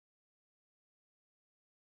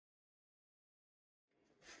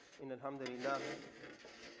إن الحمد لله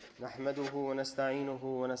نحمده ونستعينه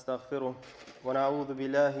ونستغفره ونعوذ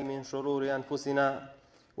بالله من شرور أنفسنا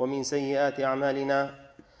ومن سيئات أعمالنا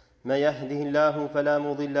من يهده الله فلا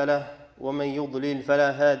مضل له ومن يضلل فلا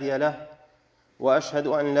هادي له وأشهد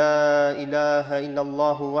أن لا إله إلا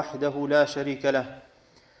الله وحده لا شريك له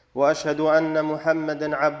وأشهد أن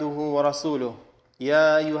محمدا عبده ورسوله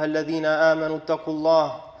يا أيها الذين آمنوا اتقوا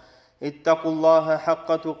الله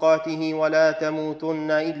حق تقاته ولا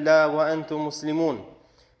تموتن إلا وأنتم مسلمون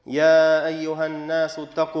يا أيها الناس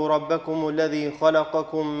اتقوا ربكم الذي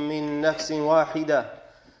خلقكم من نفس واحدة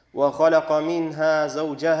وخلق منها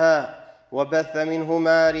زوجها وبث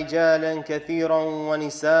منهما رجالا كثيرا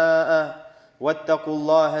ونساء واتقوا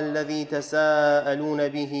الله الذي تساءلون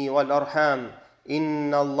به والأرحام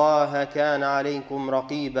إن الله كان عليكم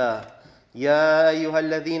رقيبا يا أيها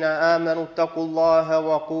الذين آمنوا اتقوا الله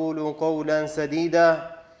وقولوا قولا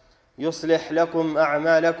سديدا يصلح لكم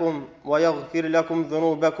أعمالكم ويغفر لكم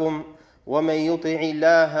ذنوبكم ومن يطع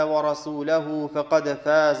الله ورسوله فقد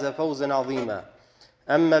فاز فوزا عظيما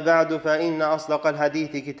أما بعد فإن أصدق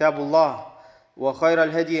الحديث كتاب الله وخير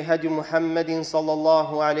الهدي هدي محمد صلى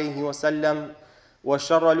الله عليه وسلم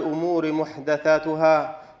وشر الأمور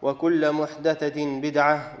محدثاتها وكل محدثة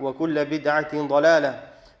بدعة وكل بدعة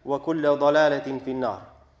ضلالة وكل ضلالة في النار.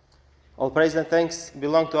 All praise and thanks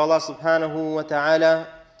belong to Allah subhanahu wa ta'ala.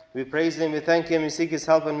 We praise Him, we thank Him, we seek His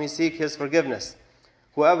help and we seek His forgiveness.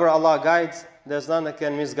 Whoever Allah guides, there's none that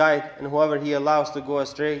can misguide, and whoever He allows to go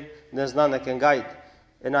astray, there's none that can guide.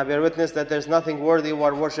 And I bear witness that there's nothing worthy of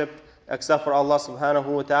our worship except for Allah subhanahu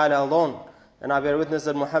wa ta'ala alone. And I bear witness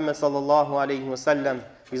that Muhammad sallallahu alayhi wa sallam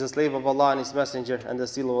is a slave of Allah and His messenger and the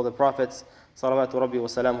seal of all the prophets. Salawatu Rabbi wa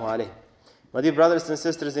salamu alayhi. My dear brothers and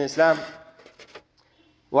sisters in Islam,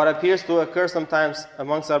 what appears to occur sometimes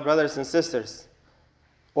amongst our brothers and sisters,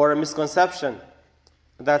 or a misconception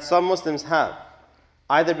that some Muslims have,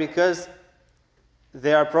 either because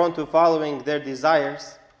they are prone to following their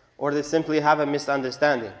desires, or they simply have a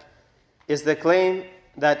misunderstanding, is the claim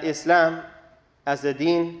that Islam as a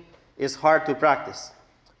deen is hard to practice,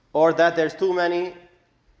 or that there's too many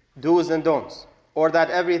do's and don'ts, or that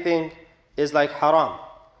everything is like haram.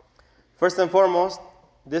 First and foremost,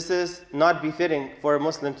 this is not befitting for a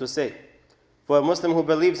Muslim to say, for a Muslim who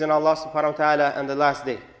believes in Allah subhanahu wa ta'ala and the last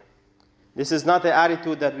day. This is not the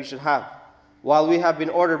attitude that we should have. While we have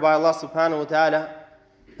been ordered by Allah subhanahu wa ta'ala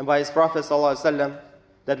and by His Prophet sallallahu alaihi wasallam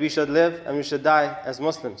that we should live and we should die as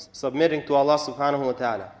Muslims, submitting to Allah subhanahu wa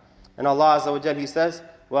ta'ala. And Allah azza wa jal, He says,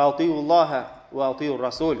 وَأَطِيعُوا اللَّهَ وَأَطِيعُوا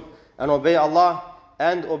الرَّسُولِ, and obey Allah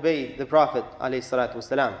and obey the Prophet alayhi salatu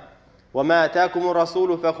wasalam. وَمَا أَتَاكُمُ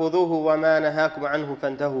الرَّسُولُ فَخُذُوهُ وَمَا نَهَاكُمْ عَنْهُ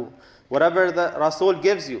فَانْتَهُوا. Whatever the Rasul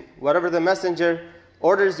gives you, whatever the Messenger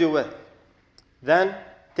orders you with, then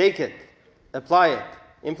take it, apply it,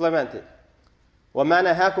 implement it.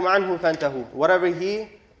 وَمَا نَهَاكُمْ عَنْهُ فَانْتَهُوا. Whatever He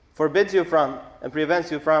forbids you from and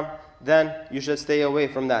prevents you from, then you should stay away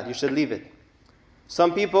from that. You should leave it.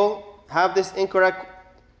 Some people have this incorrect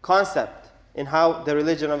concept in how the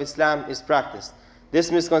religion of Islam is practiced.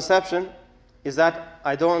 This misconception is that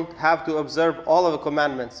I don't have to observe all of the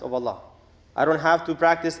commandments of Allah. I don't have to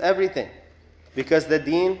practice everything because the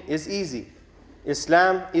deen is easy.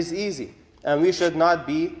 Islam is easy and we should not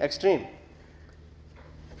be extreme.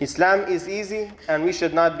 Islam is easy and we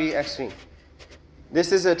should not be extreme.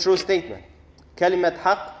 This is a true statement. Kalimat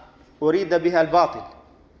haq urida biha al-batil.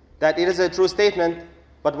 That it is a true statement,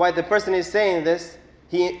 but why the person is saying this,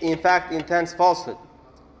 he in fact intends falsehood.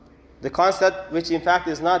 The concept which in fact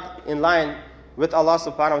is not in line with Allah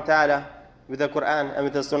subhanahu wa ta'ala, with the Quran and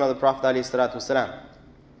with the Sunnah of the Prophet alayhi salatu wasalam.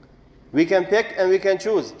 We can pick and we can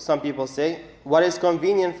choose, some people say, what is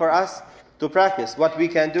convenient for us to practice, what we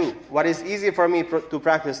can do, what is easy for me to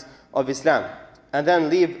practice of Islam, and then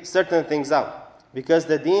leave certain things out. Because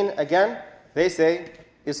the deen, again, they say,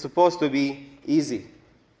 is supposed to be easy.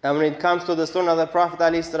 And when it comes to the Sunnah of the Prophet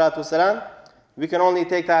alayhi salatu wasalam, we can only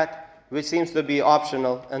take that which seems to be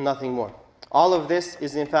optional and nothing more. All of this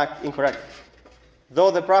is in fact incorrect. Though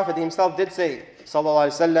the Prophet himself did say, sallallahu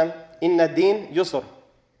alaihi wasallam, inna ad-din yusr,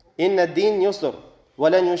 inna ad-din yusr,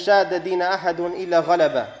 walan yushadda dina ahadun illa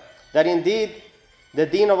ghalaba. That indeed, the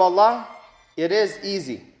deen of Allah, it is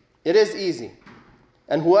easy. It is easy.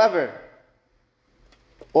 And whoever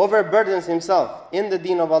overburdens himself in the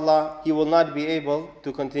deen of Allah, he will not be able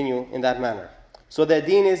to continue in that manner. So the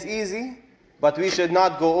deen is easy, but we should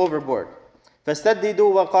not go overboard. فَاسْتَدِّدُوا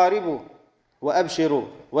وَقَارِبُوا وَأَبْشِرُوا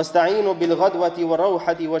وَاسْتَعِينُوا بِالْغَدْوَةِ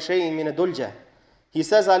وَالرَّوْحَةِ وَشَيْءٍ مِنَ الدُّلْجَةِ. He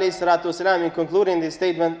says, alayhi salatu wasalam, in concluding this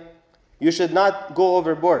statement, you should not go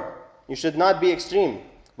overboard. You should not be extreme,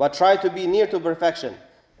 but try to be near to perfection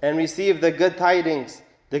and receive the good tidings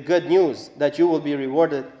the good news that you will be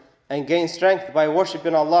rewarded and gain strength by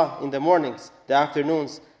worshiping Allah in the mornings, the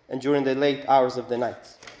afternoons, and during the late hours of the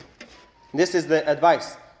night. This is the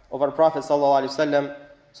advice of our Prophet ﷺ.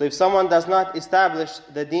 So if someone does not establish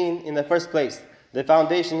the deen in the first place, the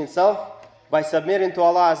foundation itself, by submitting to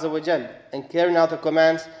Allah Azza wa Jal and carrying out the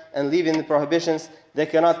commands and leaving the prohibitions, they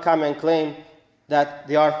cannot come and claim that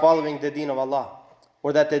they are following the deen of Allah,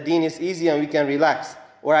 or that the deen is easy and we can relax,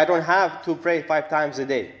 or I don't have to pray 5 times a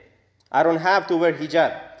day, I don't have to wear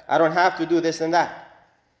hijab, I don't have to do this and that,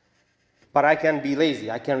 but I can be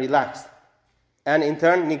lazy, I can relax, and in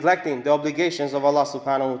turn neglecting the obligations of Allah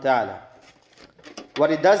subhanahu wa ta'ala.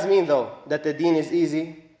 What it does mean though, that the deen is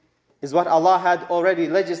easy, is what Allah had already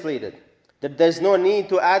legislated, that there's no need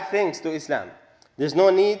to add things to Islam. There's no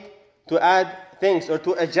need to add things or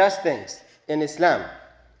to adjust things in Islam,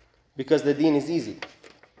 because the deen is easy.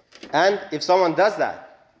 And if someone does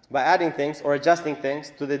that by adding things or adjusting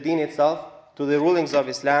things to the deen itself, to the rulings of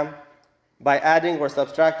Islam, by adding or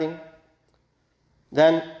subtracting,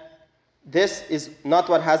 then this is not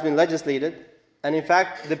what has been legislated, and in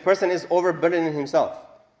fact the person is overburdening himself.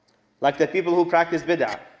 Like the people who practice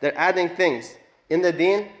bid'ah, they're adding things in the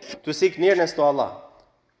deen to seek nearness to Allah.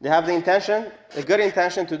 They have the intention, a good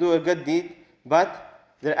intention to do a good deed, but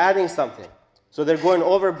they're adding something. So they're going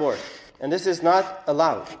overboard. And this is not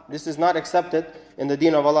allowed. This is not accepted in the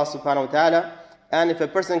deen of Allah subhanahu wa ta'ala. And if a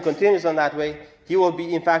person continues on that way, he will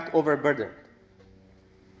be in fact overburdened.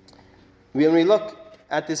 When we look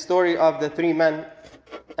at the story of the 3 men,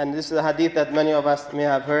 and this is a hadith that many of us may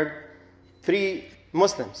have heard, 3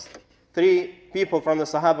 Muslims, 3 people from the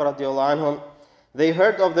Sahaba radiallahu anhum, they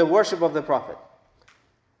heard of the worship of the Prophet,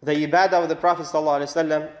 the ibadah of the Prophet sallallahu alaihi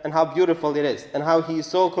wasallam, and how beautiful it is, and how he is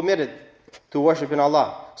so committed to worshiping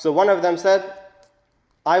Allah. So one of them said,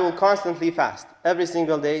 I will constantly fast every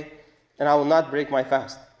single day, and I will not break my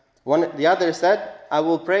fast. The other said, I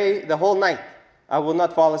will pray the whole night, I will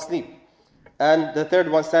not fall asleep. And the third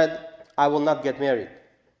one said, I will not get married.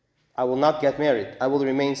 I will not get married. I will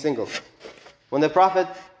remain single. When the Prophet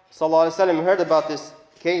ﷺ heard about this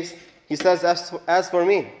case, he says, as for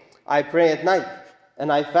me, I pray at night,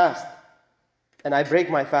 and I fast, and I break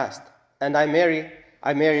my fast, and I marry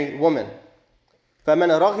women. فَمَنْ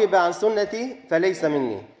رَغِبَ عَنْ سُنَّتِي فَلَيْسَ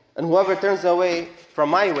مِنِّي. And whoever turns away from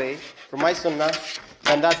my way, from my sunnah,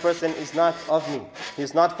 then that person is not of me. He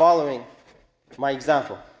is not following my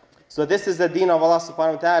example. So this is the deen of Allah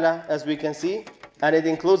subhanahu wa ta'ala, as we can see, and it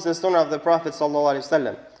includes the sunnah of the Prophet sallallahu alaihi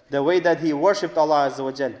wasallam, the way that he worshipped Allah Azza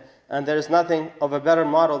wa Jal. And there is nothing of a better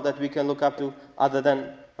model that we can look up to other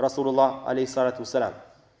than Rasulullah alayhi salatu wasalam.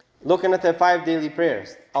 Looking at the 5 daily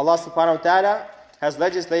prayers, Allah subhanahu wa ta'ala has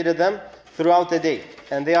legislated them throughout the day,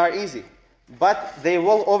 and they are easy. But they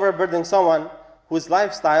will overburden someone whose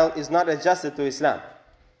lifestyle is not adjusted to Islam.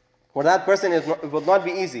 For that person, it will not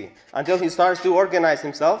be easy until he starts to organize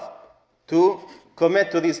himself to commit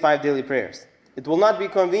to these 5 daily prayers. It will not be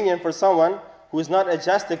convenient for someone who is not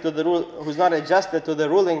adjusted to the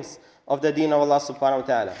rulings of the deen of Allah subhanahu wa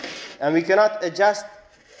ta'ala. And we cannot adjust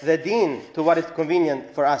the deen to what is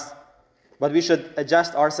convenient for us. But we should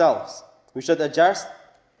adjust ourselves. We should adjust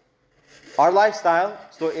our lifestyle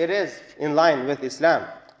so it is in line with Islam.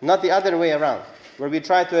 Not the other way around, where we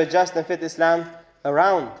try to adjust and fit Islam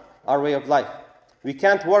around our way of life. We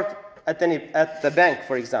can't work at the bank,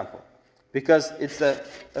 for example, because it's a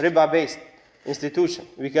riba-based institution.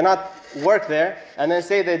 We cannot work there and then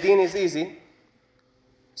say the deen is easy,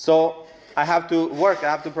 so I have to work,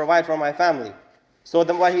 I have to provide for my family. So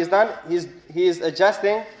then what he's done, he is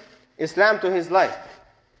adjusting Islam to his life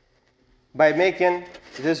by making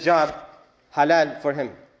this job halal for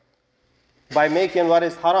him, by making what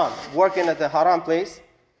is haram, working at a haram place,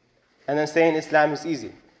 and then saying Islam is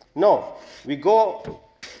easy. No, we go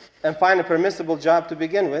and find a permissible job to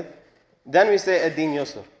begin with, then we say ad-din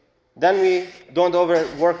yusr. Then we don't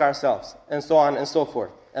overwork ourselves, and so on and so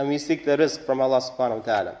forth. And we seek the rizq from Allah subhanahu wa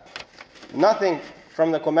ta'ala. Nothing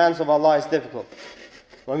from the commands of Allah is difficult.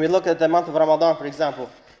 When we look at the month of Ramadan, for example,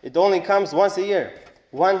 it only comes once a year.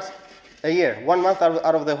 1 month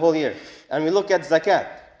out of the whole year. And we look at zakat.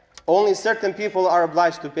 Only certain people are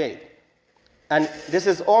obliged to pay it. And this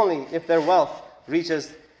is only if their wealth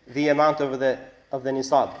reaches the amount of the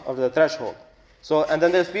nisab, of the threshold. So, and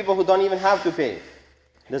then there's people who don't even have to pay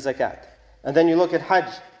the zakat. And then you look at Hajj.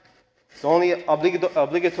 It's only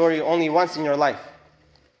obligatory only once in your life.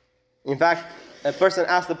 In fact, a person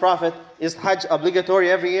asked the Prophet, is Hajj obligatory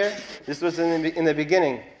every year? This was in the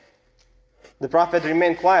beginning. The Prophet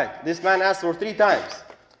remained quiet. This man asked for 3 times.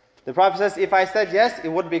 The Prophet says, if I said yes, it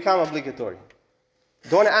would become obligatory.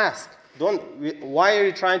 Don't ask. Why are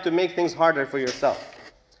you trying to make things harder for yourself?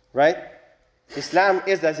 right? Islam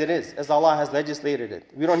is as it is, as Allah has legislated it.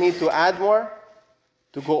 We don't need to add more,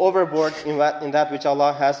 to go overboard in that which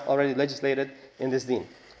Allah has already legislated in this deen.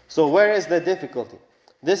 So where is the difficulty?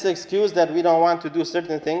 This excuse that we don't want to do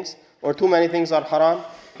certain things, or too many things are haram,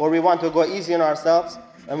 or we want to go easy on ourselves,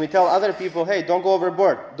 and we tell other people, hey, don't go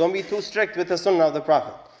overboard. Don't be too strict with the sunnah of the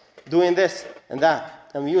Prophet. Doing this and that.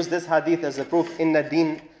 And we use this hadith as a proof, inna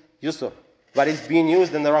deen yusr. But it's being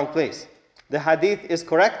used in the wrong place. The hadith is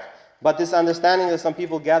correct, but this understanding that some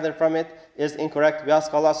people gather from it is incorrect. We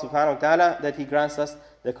ask Allah subhanahu wa ta'ala that He grants us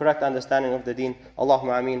the correct understanding of the deen.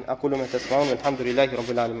 Allahumma ameen. Aqulu ma tasma'un. Alhamdulillahi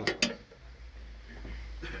rabbil alameen.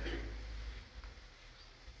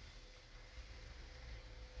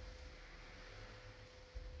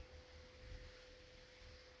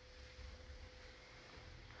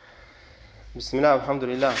 Bismillah,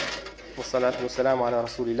 alhamdulillah, wa salatu wa salamu ala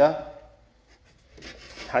rasulillah.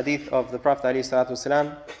 Hadith of the Prophet alayhi salatu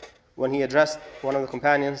wasalam, when he addressed one of the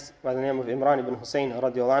companions by the name of Imran ibn Hussein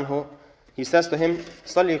radiallahu anhu, he says to him,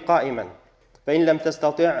 صلي قائما فإن لم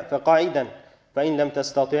تستطع فقاعدا فإن لم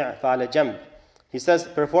تستطع فعلى جنب. He says,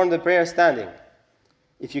 perform the prayer standing.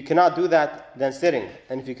 If you cannot do that, then sitting.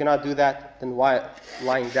 And if you cannot do that, then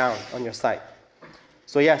lying down on your side.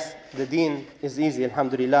 So yes, the deen is easy,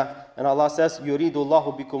 alhamdulillah. And Allah says, يُرِيدُ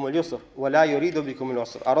اللَّهُ بِكُمُ الْيُسْرَ وَلَا يُرِيدُ بِكُمُ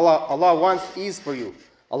الْعُسْرَ. Allah wants ease for you.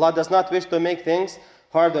 Allah does not wish to make things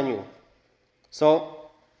hard on you.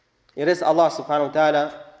 So, it is Allah subhanahu wa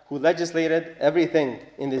ta'ala who legislated everything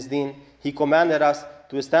in this deen. He commanded us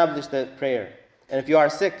to establish the prayer. And if you are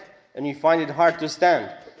sick and you find it hard to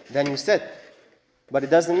stand, then you sit. But it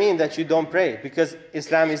doesn't mean that you don't pray, because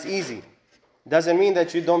Islam is easy. It doesn't mean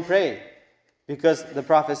that you don't pray, because the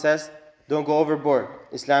Prophet says, don't go overboard.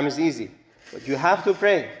 Islam is easy. But you have to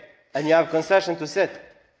pray, and you have concession to sit,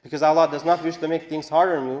 because Allah does not wish to make things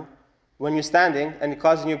harder on you when you're standing and it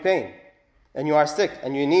causing you pain. And you are sick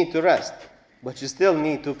and you need to rest. But you still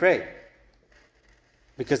need to pray,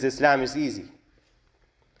 because Islam is easy.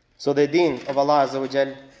 So the deen of Allah Azza wa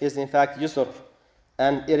Jal is in fact yusr.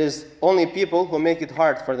 And it is only people who make it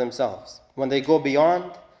hard for themselves, when they go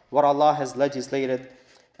beyond what Allah has legislated.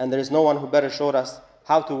 And there is no one who better showed us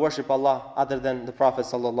how to worship Allah other than the Prophet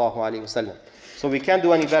sallallahu alaihi wasallam. So we can't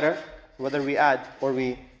do any better whether we add or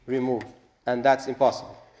we remove, and that's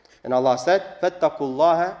impossible. And Allah said, فَاتَّقُوا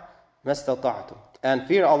اللَّهَ مَا اسْتَطَعْتُمْ. And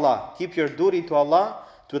fear Allah, keep your duty to Allah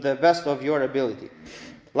to the best of your ability.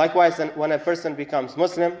 Likewise, when a person becomes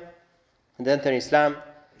Muslim and enter Islam,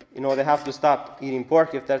 they have to stop eating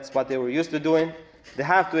pork if that's what they were used to doing. They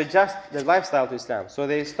have to adjust their lifestyle to Islam. So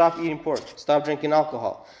they stop eating pork, stop drinking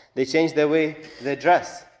alcohol. They change the way they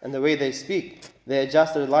dress and the way they speak. They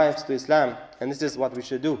adjust their lives to Islam. And this is what we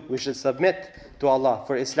should do. We should submit to Allah.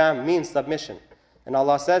 For Islam means submission. And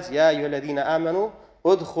Allah says, يَا أَيُّهَا الَّذِينَ آمَنُوا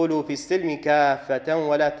أُدْخُلُوا فِي السِّلْمِ كَافَّةً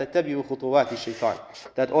وَلَا تَتَّبِعُوا خُطُوَاتِ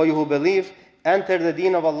الشَّيْطَانِ. That all you who believe, enter the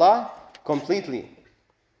deen of Allah completely.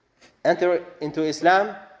 Enter into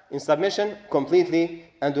Islam in submission completely,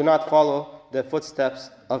 and do not follow the footsteps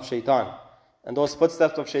of shaitan. And those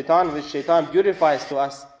footsteps of shaitan, which shaitan beautifies to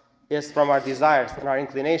us, is from our desires and our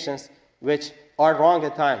inclinations, which are wrong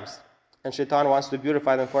at times. And shaitan wants to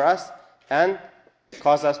beautify them for us and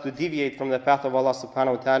cause us to deviate from the path of Allah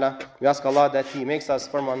subhanahu wa ta'ala. We ask Allah that He makes us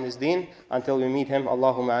firm on this deen until we meet Him.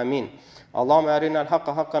 Allahumma ameen. اللهم أرنا الحق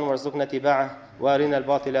حقا وارزقنا اتباعه وأرنا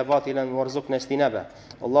الباطل باطلا وارزقنا اجتنابه.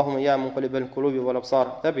 اللهم يا مقلب القلوب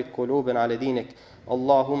والأبصار ثبت قلوبنا على دينك.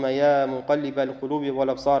 اللهم يا مقلب القلوب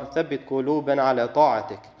والأبصار ثبت قلوبنا على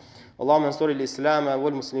طاعتك. اللهم انصر الإسلام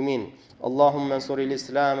والمسلمين. اللهم انصر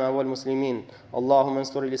الإسلام والمسلمين. اللهم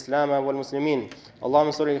انصر الإسلام والمسلمين. اللهم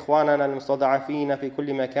انصر إخواننا المستضعفين في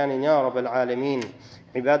كل مكان يا رب العالمين.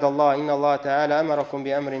 عباد الله، إن الله تعالى أمركم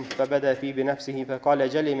بأمر فبدأ فيه بنفسه فقال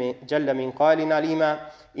جل من قائل عليما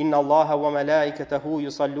إن الله وملائكته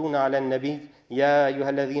يصلون على النبي يا أيها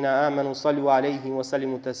الذين آمنوا صلوا عليه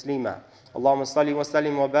وسلموا تسليما. اللهم صل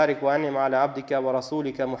وسلم وبارك وأنعم على عبدك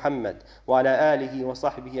ورسولك محمد وعلى آله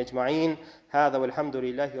وصحبه أجمعين. هذا والحمد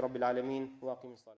لله رب العالمين. وأقم الصلاة.